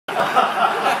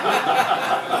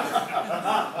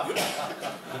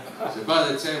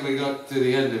by the time we got to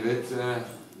the end of it,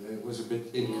 it was a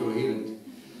bit incoherent.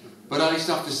 But I used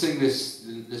to have to sing this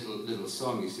little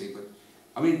song, you see. But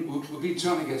I mean, we've been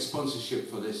trying to get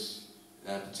sponsorship for this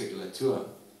particular tour.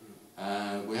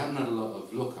 We haven't had a lot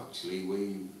of luck, actually.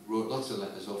 We wrote lots of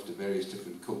letters off to various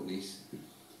different companies,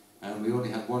 and we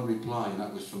only had one reply, and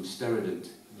that was from Sterident.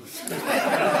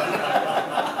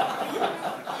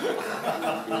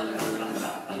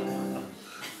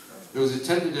 There was a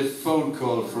tentative phone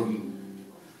call from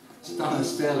Donahue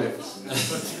Stairlifts,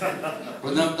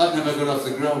 but that never got off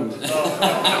the ground.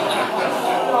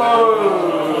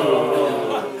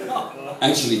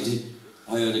 Actually,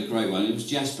 I heard a great one. It was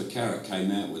Jasper Carrott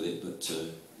came out with it, but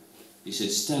he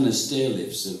said Donahue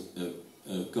Stairlifts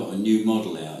have got a new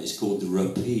model out. It's called the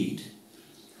Rapide. He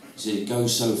said it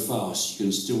goes so fast you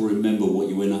can still remember what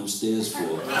you went upstairs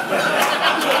for.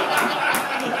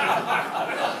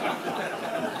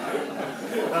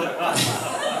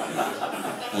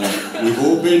 We've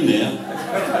all been there.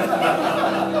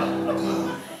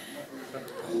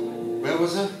 Where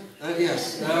was it?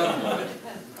 Yes.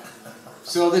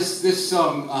 So this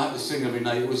song I had to sing every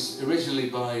night. It was originally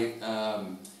by,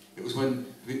 it was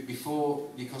before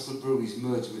Newcastle Breweries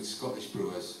merged with Scottish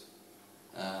Brewers.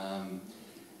 And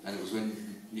it was when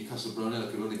Newcastle Brown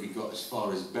Ale could only be got as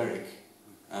far as Berwick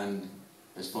and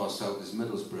as far south as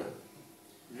Middlesbrough.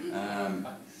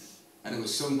 And it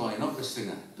was sung by an opera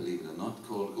singer, believe it or not,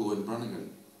 called Owen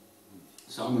Brannigan.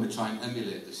 So I'm going to try and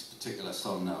emulate this particular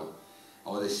song now,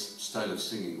 or this style of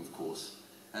singing, of course.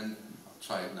 And I'll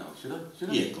try it now. Should I?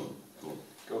 Yeah, go on.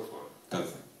 Go for it. Go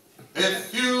for it.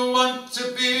 If you want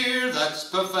a beer that's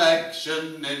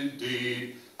perfection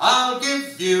indeed, I'll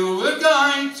give you a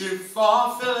guide to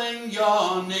fulfilling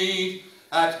your need.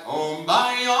 At home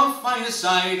by your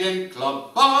fireside, in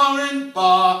club or in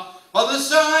bar, for the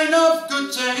sign of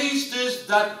good taste is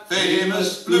that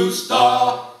famous blue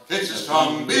star. It's a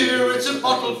strong beer, it's a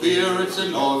bottled beer, it's a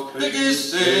North's biggest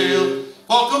sale.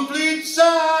 For complete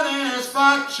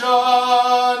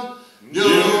satisfaction,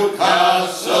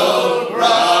 Newcastle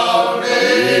Brown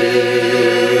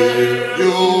Ale.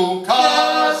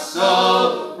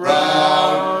 Newcastle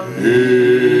Brown Ale.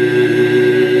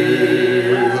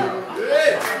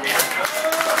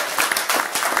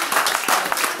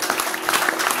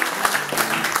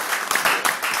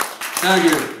 Thank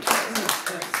you.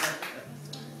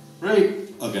 Right.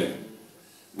 Okay.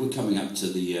 We're coming up to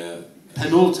the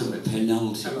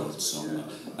penultimate song.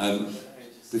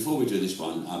 Before we do this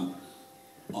one,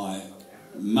 I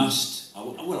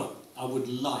would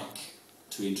like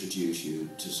to introduce you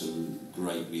to some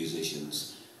great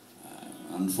musicians.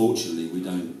 Unfortunately, we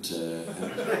don't have...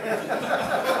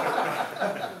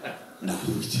 No,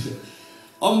 we do.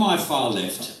 On my far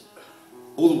left,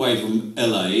 all the way from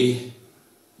LA,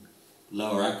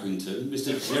 Lower Accrington,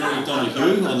 Mr. Jerry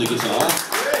Donahue on the guitar.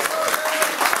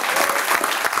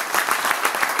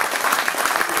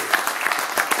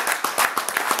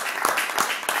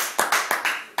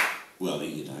 Well,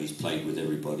 you know, he's played with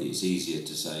everybody. It's easier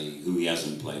to say who he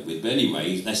hasn't played with. But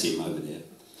anyway, that's him over there.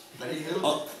 Benny Hill?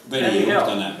 Oh, Benny Hill,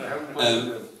 done that.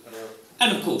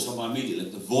 And of course, on my immediate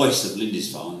left, the voice of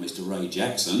Lindisfarne, Mr. Ray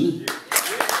Jackson.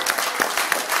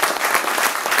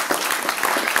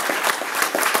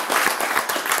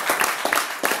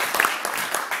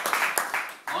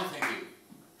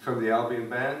 From the Albion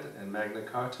Band and Magna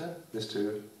Carta,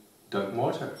 Mr. Doug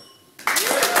Morter.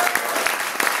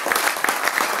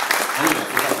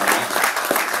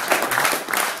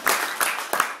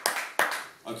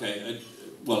 Okay,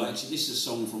 well actually this is a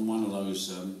song from one of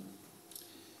those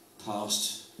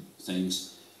past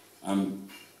things. I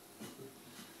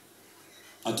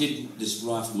did this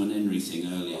Rifleman Henry thing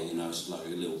earlier, you know, it's like a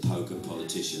little poke at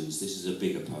politicians. This is a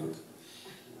bigger poke.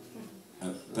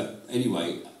 But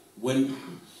anyway, when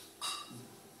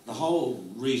the whole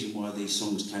reason why these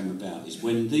songs came about is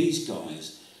when these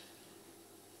guys,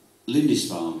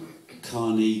 Lindisfarne,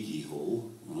 Carnegie Hall,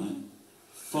 right,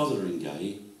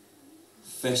 Fotheringay,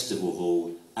 Festival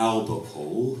Hall, Albert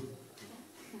Hall,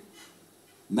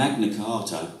 Magna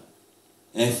Carta,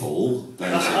 F Hall,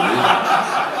 basically.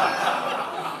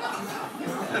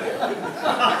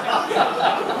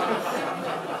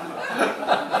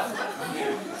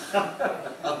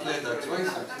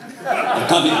 I've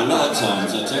done it a lot of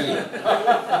times, I tell you.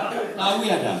 No, we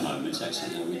had our moments,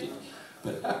 actually, no, we did.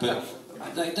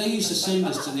 But they used to send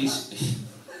us to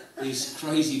these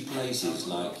crazy places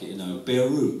like, you know,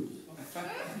 Beirut.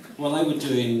 Well, they were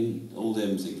doing all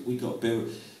them things. We got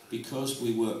Beirut because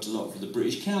we worked a lot for the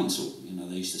British Council. You know,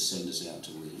 they used to send us out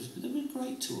to tours. They were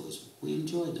great tours. We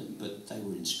enjoyed them, but they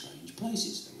were in strange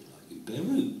places. They were like in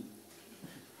Beirut.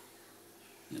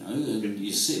 You know, and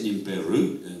you're sitting in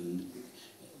Beirut, and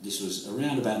this was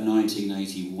around about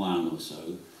 1981 or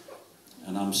so,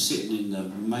 and I'm sitting in the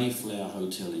Mayflower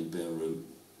Hotel in Beirut,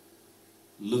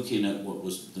 looking at what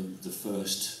was the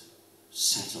first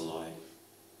satellite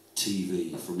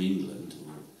TV from England.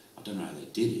 Or, I don't know how they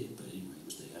did it, but anyway, it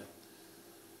was there.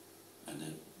 And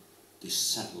then this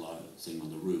satellite thing on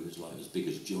the roof was like as big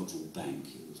as Jodrell Bank.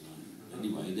 It was like,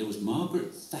 anyway, there was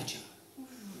Margaret Thatcher.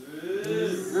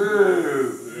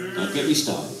 Don't get me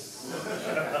started.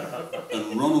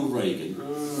 And Ronald Reagan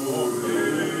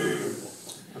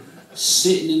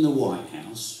sitting in the White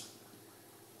House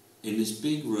in this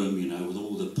big room, you know, with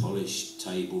all the polished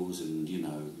tables and, you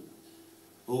know,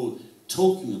 all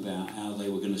talking about how they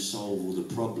were going to solve all the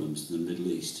problems in the Middle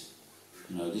East.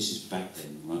 You know, this is back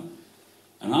then, right?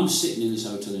 And I'm sitting in this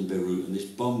hotel in Beirut, and this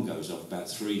bomb goes off about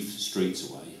 3 streets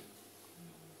away.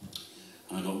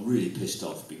 And I got really pissed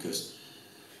off because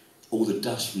all the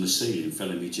dust from the ceiling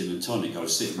fell in me gin and tonic. I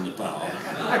was sitting in the bar.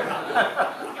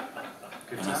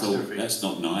 And I thought, that's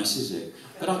not nice, is it?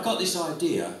 But I got this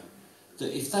idea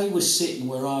that if they were sitting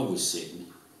where I was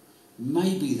sitting,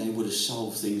 maybe they would have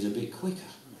solved things a bit quicker.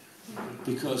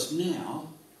 Because now,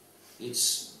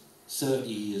 it's 30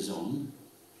 years on,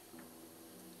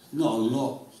 not a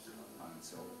lot.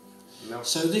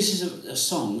 So this is a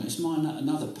song, it's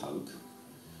another poke.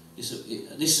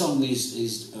 This song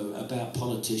is about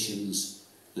politicians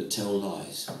that tell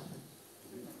lies.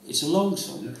 It's a long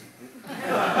song.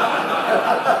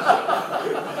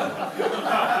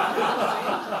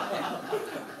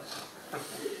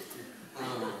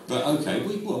 But okay,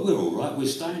 we're all right. We're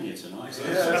staying here tonight. So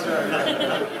that's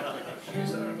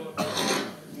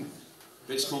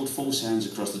it's called False Hands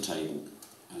Across the Table,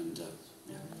 and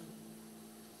yeah.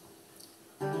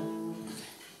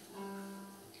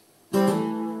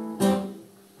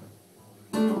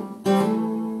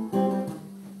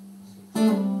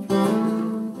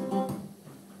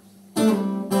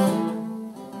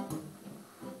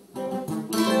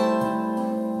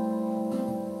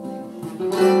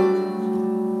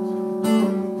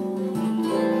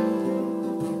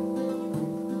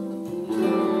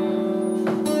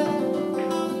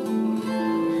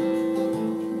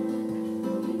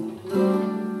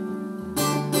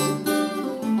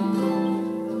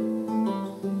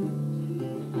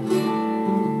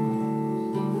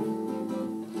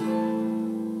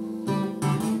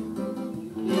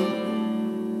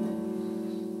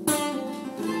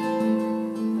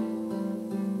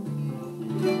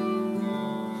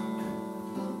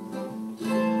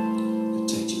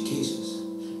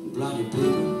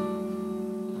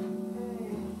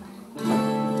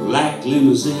 Black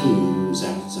limousines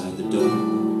outside the door,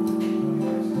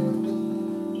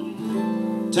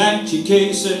 taxi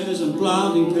cases and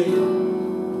blotting paper.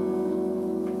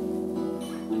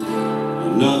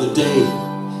 Another day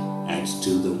adds to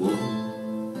the war.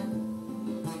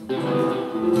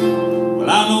 Well,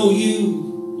 I know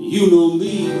you, you know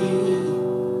me.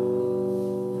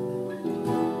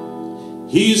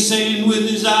 He's saying with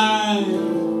his eyes,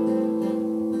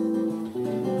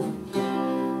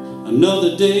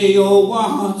 another day, oh,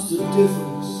 what's the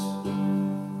difference?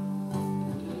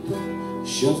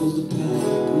 Shuffle the pack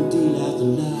and deal out the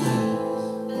lies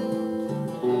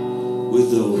with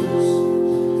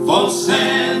those false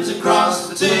hands across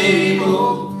the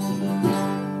table,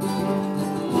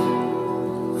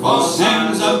 false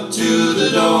hands up to the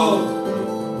door,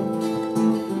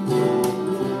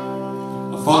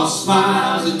 false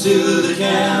smiles into the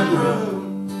camera.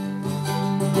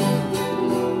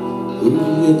 Who do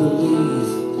you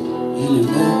believe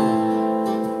anymore?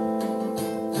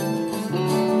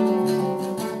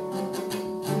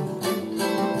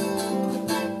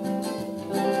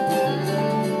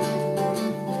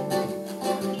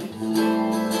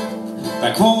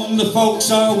 Back home the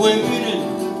folks are waiting,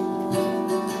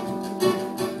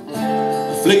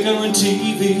 a flickering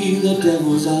TV, the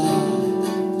devil's eye,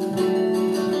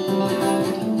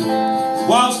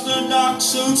 whilst the dark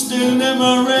suits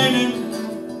deliberating.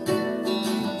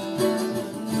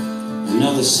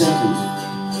 Another second,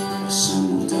 the sun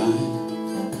will die,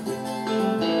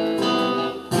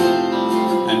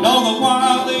 and all the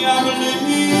while they are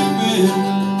believing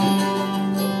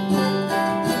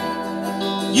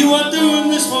you are doing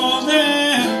this for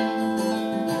them.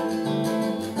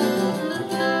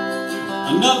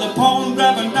 Another pawn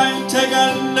grab a knife, take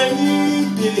a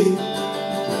lady.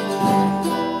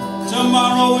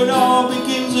 Tomorrow it all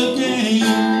begins again.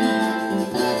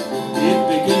 It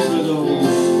begins with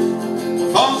those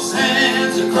false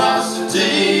hands across the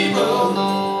table,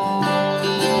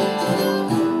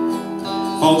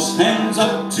 false hands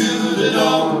up to the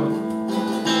door,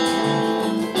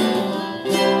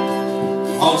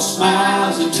 false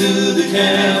smiles into the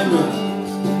camera.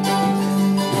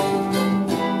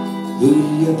 Who do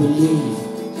you believe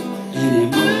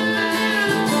anymore?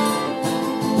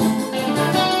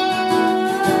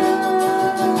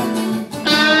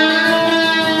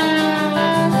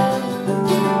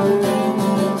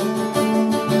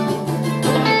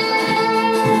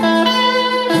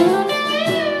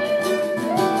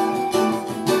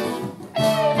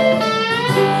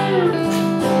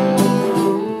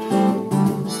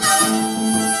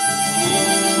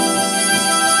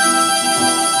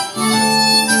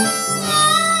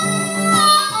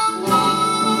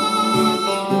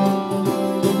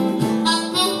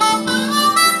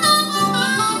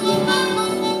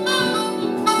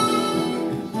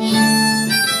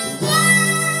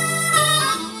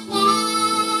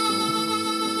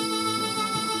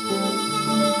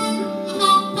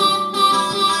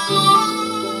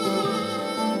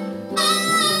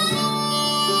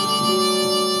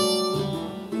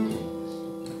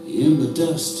 In the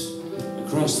dust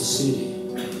across the city,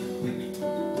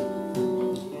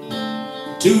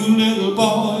 two little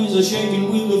boys are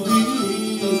shaking with the fear.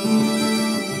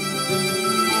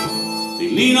 They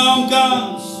lean on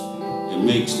guns, it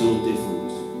makes no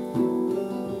difference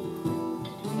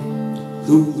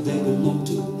who they belong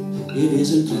to, it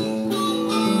isn't clear.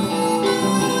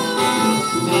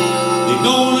 They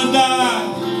don't wanna die,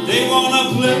 they wanna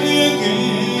play a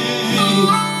game,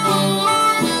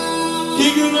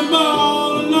 kicking the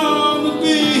ball along the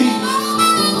beach.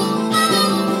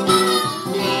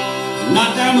 Not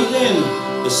down with them,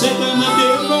 they're settling the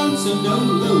difference, and no.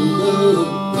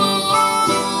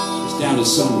 It's down to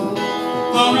somewhere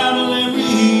around in their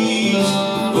reach.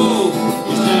 Oh,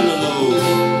 it's down to low.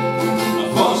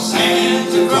 False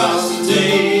hands across the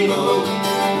table,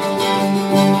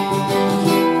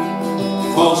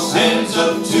 false hands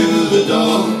up to the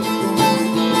door,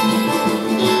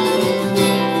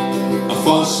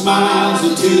 false smiles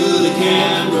into the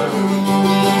camera.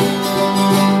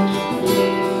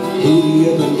 Who do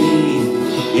you believe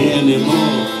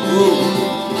anymore? Oh,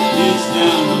 it's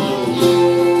down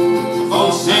below.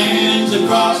 False hands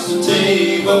across the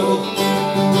table,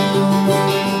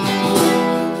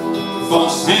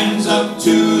 false hands up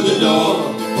to the door,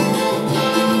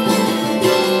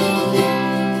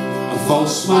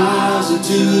 false smiles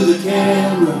into the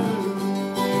camera.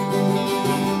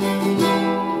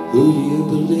 Who do you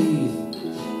believe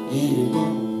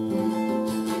anymore?